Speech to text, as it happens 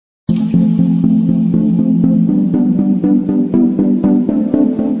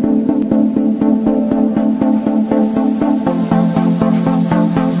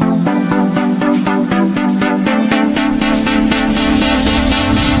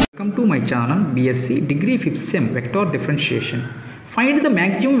to my channel BSc degree 5th sem vector differentiation. Find the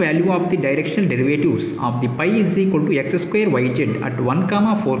maximum value of the directional derivatives of the pi is equal to x square yz at 1,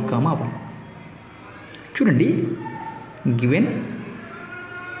 4, 1. చూడండి given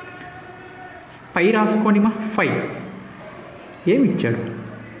పై రాసుకోండి మా 5 ఏమి ఇచ్చాడు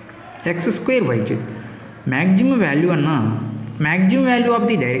x square yz maximum value అన్నా maximum value of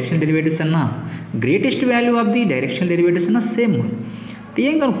the directional derivatives అన్నా greatest value of the directional derivatives అన్నా same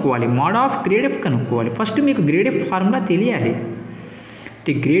ఏం కనుక్కోవాలి మోడ్ ఆఫ్ గ్రేడ్ ఎఫ్ కనుక్కోవాలి ఫస్ట్ మీకు గ్రేడ్ ఎఫ్ ఫార్ములా తెలియాలి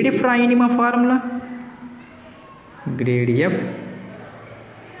గ్రేడ్ ఎఫ్ రాయండి మా formula grade F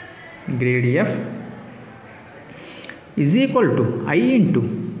is equal to I into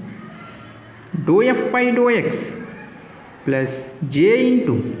dou f by dou x plus j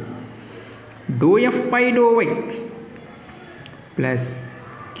into dou f by dou y plus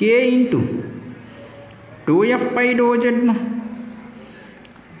k into dou f by dou z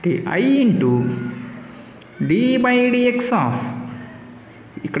I into d by dx of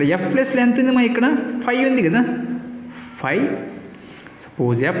ఇక్కడ f ప్లస్లో ఎంత ఉంది మా ఇక్కడ 5 ఉంది కదా 5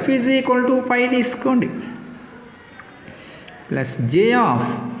 suppose f is equal to 5 తీసుకోండి plus j of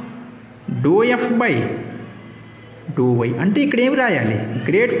do F by do why అంటే ఇక్కడ ఏమి రాయాలి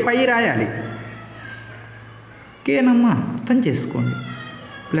గ్రేడ్ 5 రాయాలి కేనమ్మా అర్థం చేసుకోండి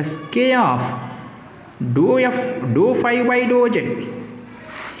plus K of do 5 by do Z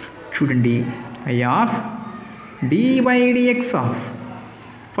చూడండి I of D by dx of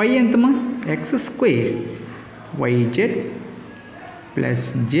 5 ఎంతమా X square YZ plus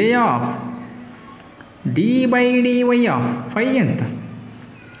J of D by DY of 5 ఎంత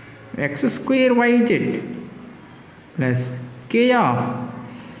X square YZ plus K of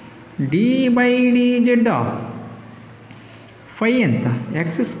D by dz of 5 ఎంత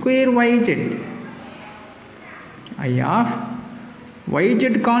X square YZ I of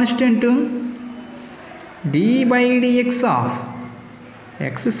yz constant d by dx of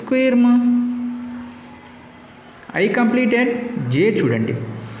x square మా I completed j చూడండి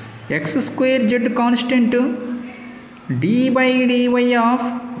x square z constant d by dy of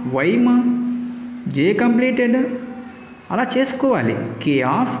y మా j completed అలా చేసుకోవాలి k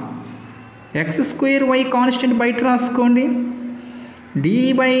of x square y constant బయట రాసుకోండి d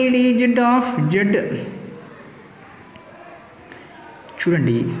by dz of z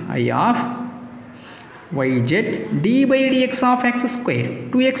చూడండి I of YZ D by dx of X square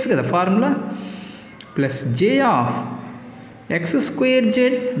 2x కదా formula plus J of X square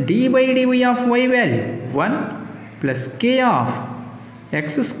Z D by DY of y value 1 plus K of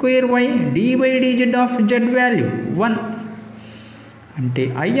X square y D by dz of Z value 1 అంటే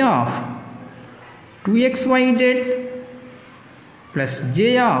I of 2xyz plus J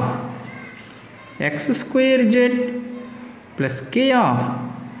of X square Z plus K of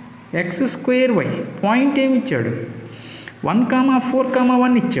X square y point ఏమి ఇచ్చాడు 1, 4,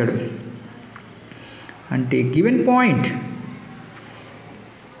 1 ఇచ్చాడు అంటే given point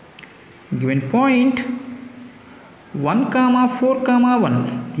 1, 4, 1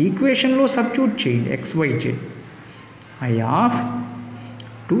 ఈక్వేషన్లో substitute చేయండి xyz I of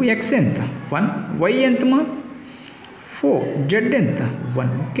 2x ఎంత 1 y ఎంతమా 4 z ఎంత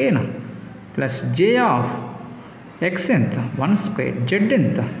 1 ఓకేనా plus J of x ఎంత 1 స్క్వేర్ z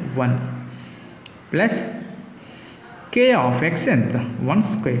ఎంత 1 ప్లస్ k ఆఫ్ x ఎంత 1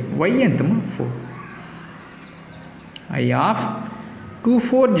 square y ఎంతమా 4 I of 2,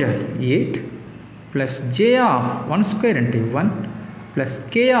 4 z 8 plus j of 1 square అంటే 1 plus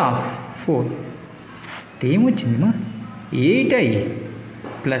k of 4 ఏమొచ్చిందిమా 8i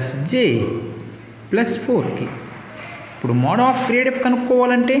plus j plus 4k ఇప్పుడు mode of grade F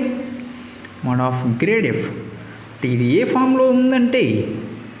కనుక్కోవాలంటే mode of grade F ఇది ఏ ఫామ్లో ఉందంటే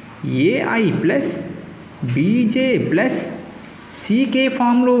AI plus బీజే plus CK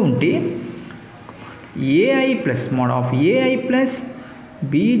ఫామ్లో ఉంటే AI plus mode of AI plus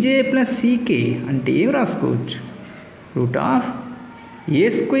బీజే plus CK అంటే ఏం రాసుకోవచ్చు root of A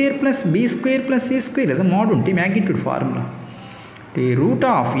square plus be square plus C square లేదా మోడ్ ఉంటే మ్యాగ్నిట్యూడ్ ఫార్ములా అంటే root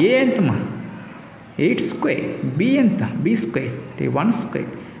of A ఎంతమా 8 square B ఎంత బీ స్క్వేర్ అంటే 1 స్క్వేర్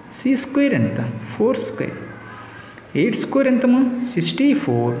సి స్క్వేర్ ఎంత 4 square 8 square ఎంతమా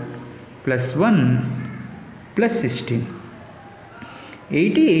 64 plus 1 plus 16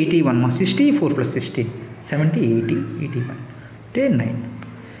 80 81 మా 64 ప్లస్ 16 70 80 81 9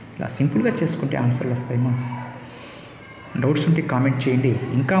 ఇలా సింపుల్గా చేసుకుంటే ఆన్సర్లు వస్తాయమ్మా డౌట్స్ ఉంటే కామెంట్ చేయండి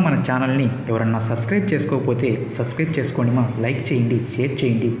ఇంకా మన ఛానల్ని ఎవరన్నా సబ్స్క్రైబ్ చేసుకోకపోతే సబ్స్క్రైబ్ చేసుకోండి మా లైక్ చేయండి షేర్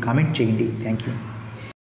చేయండి కామెంట్ చేయండి థ్యాంక్ యూ